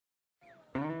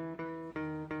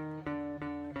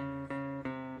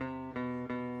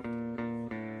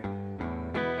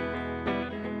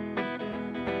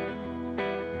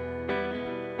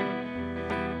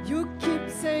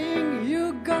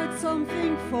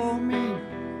something for me,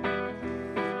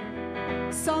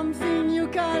 something you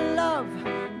can love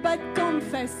but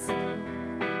confess.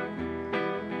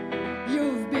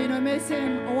 You've been a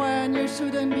missing when you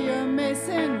shouldn't be a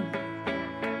missing,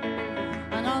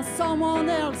 and now someone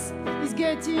else is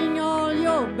getting all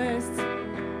your best.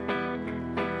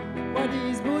 Well,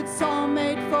 these boots are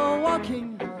made for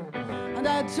walking, and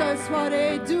that's just what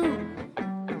they do.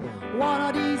 One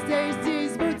of these days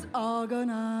these boots are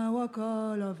gonna walk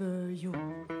all over you.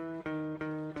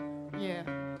 Yeah.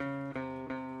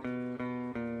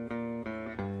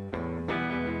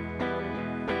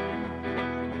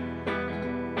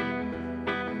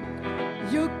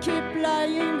 You keep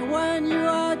lying when you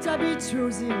ought to be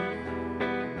choosing.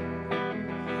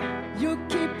 You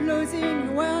keep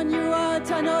losing when you ought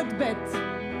to not bet.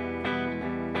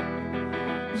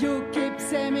 You keep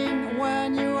saying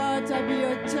when you ought to be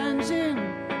a changing.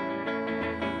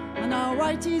 And now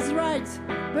right is right,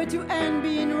 but you ain't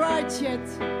been right yet.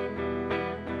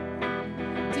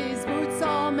 These boots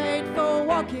are made for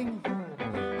walking,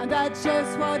 and that's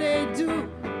just what they do.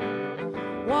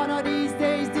 One of these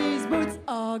days these boots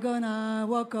are gonna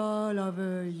walk all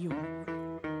over you.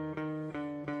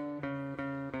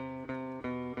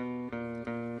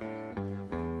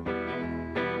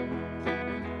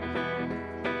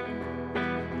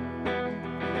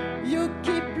 You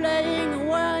keep playing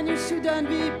when you shouldn't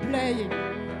be playing.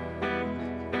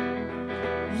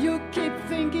 You keep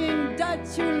thinking that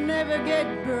you'll never get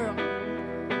burned.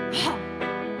 Ha!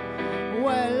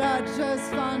 Well, I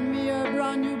just found me a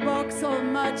brand new box of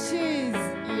matches,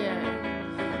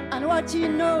 yeah. And what he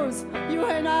knows, you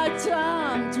ain't had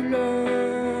time to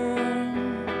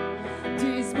learn.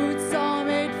 These boots are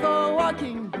made for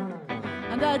walking,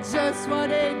 and that's just what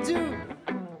they do.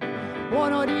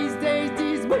 One of these days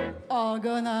these boots are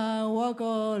gonna walk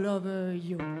all over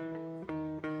you.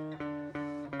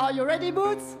 Are you ready,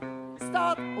 boots?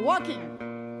 Start walking.